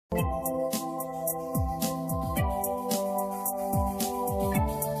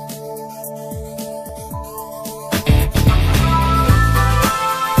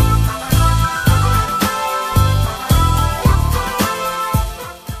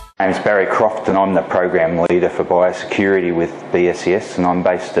My name is Barry Croft and I'm the Program Leader for Biosecurity with BSES, and I'm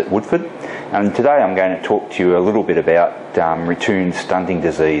based at Woodford. And today I'm going to talk to you a little bit about Ratoon Stunting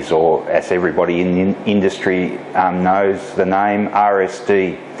Disease, or as everybody in the industry knows the name,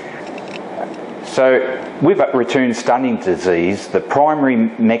 RSD. So with Ratoon Stunting Disease, the primary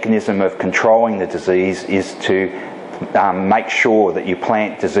mechanism of controlling the disease is to make sure that you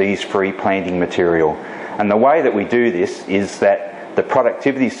plant disease-free planting material. And the way that we do this is that the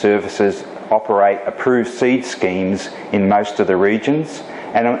productivity services operate approved seed schemes in most of the regions,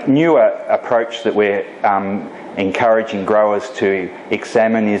 and a newer approach that we're encouraging growers to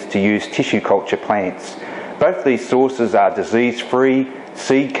examine is to use tissue culture plants. Both these sources are disease-free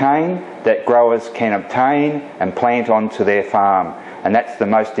seed cane that growers can obtain and plant onto their farm, and that's the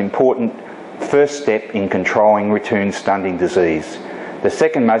most important first step in controlling Ratoon Stunting Disease. The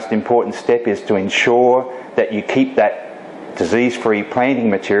second most important step is to ensure that you keep that disease-free planting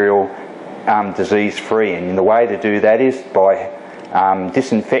material disease-free, and the way to do that is by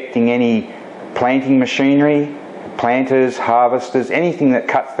disinfecting any planting machinery, planters, harvesters, anything that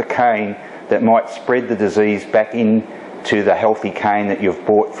cuts the cane that might spread the disease back into the healthy cane that you've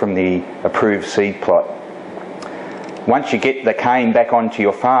bought from the approved seed plot. Once you get the cane back onto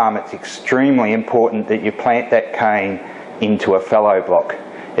your farm, it's extremely important that you plant that cane into a fallow block.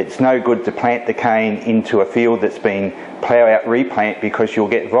 It's no good to plant the cane into a field that's been plough out replant, because you'll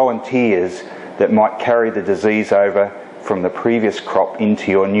get volunteers that might carry the disease over from the previous crop into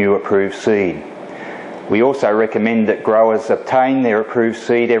your new approved seed. We also recommend that growers obtain their approved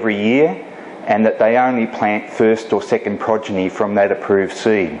seed every year, and that they only plant first or second progeny from that approved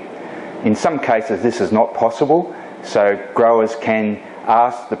seed. In some cases this is not possible, so growers can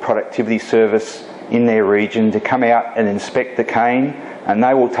ask the productivity service in their region to come out and inspect the cane, and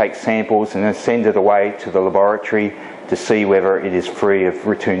they will take samples and then send it away to the laboratory to see whether it is free of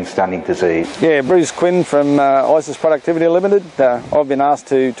Ratoon Stunting Disease. Yeah, Bruce Quinn from ISIS Productivity Limited. I've been asked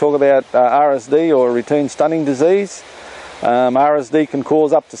to talk about RSD, or Ratoon Stunting Disease. RSD can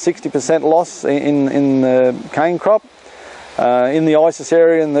cause up to 60% loss in the cane crop. In the ISIS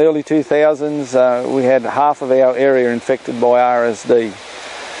area in the early 2000s, we had half of our area infected by RSD.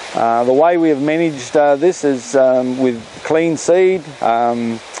 The way we have managed this is with clean seed,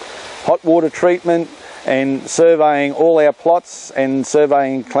 hot water treatment, and surveying all our plots and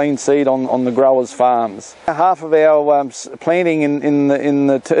surveying clean seed on the growers' farms. Half of our planting in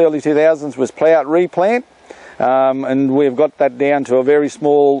the early 2000s was plough-out replant, and we've got that down to a very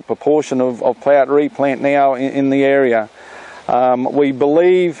small proportion of plough-out replant now in the area. We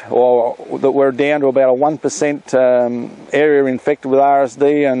believe that we're down to about a 1% area infected with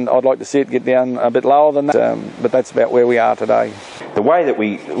RSD, and I'd like to see it get down a bit lower than that, but that's about where we are today. The way that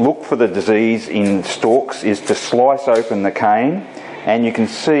we look for the disease in stalks is to slice open the cane, and you can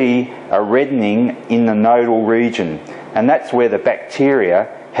see a reddening in the nodal region, and that's where the bacteria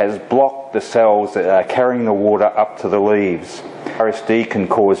has blocked the cells that are carrying the water up to the leaves. RSD can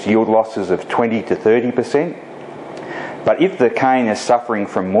cause yield losses of 20 to 30%. But if the cane is suffering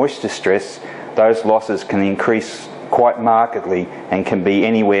from moisture stress, those losses can increase quite markedly and can be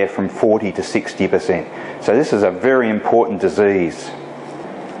anywhere from 40 to 60%. So this is a very important disease.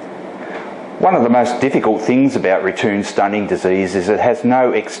 One of the most difficult things about Ratoon Stunting Disease is it has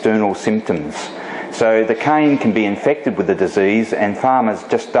no external symptoms. So the cane can be infected with the disease and farmers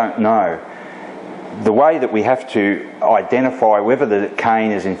just don't know. The way that we have to identify whether the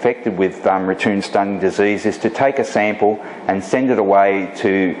cane is infected with Ratoon Stunting Disease is to take a sample and send it away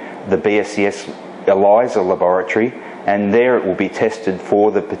to the BSES ELISA laboratory, and there it will be tested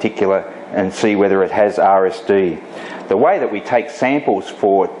for the particular and see whether it has RSD. The way that we take samples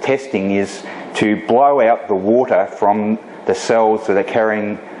for testing is to blow out the water from the cells that are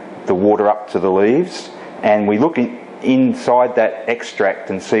carrying the water up to the leaves, and we look inside that extract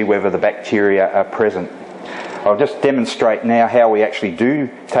and see whether the bacteria are present. I'll just demonstrate now how we actually do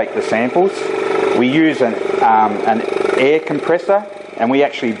take the samples. We use an air compressor, and we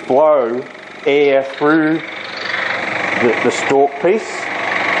actually blow air through the stalk piece,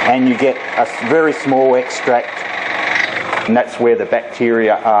 and you get a very small extract, and that's where the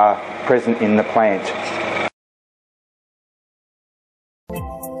bacteria are present in the plant.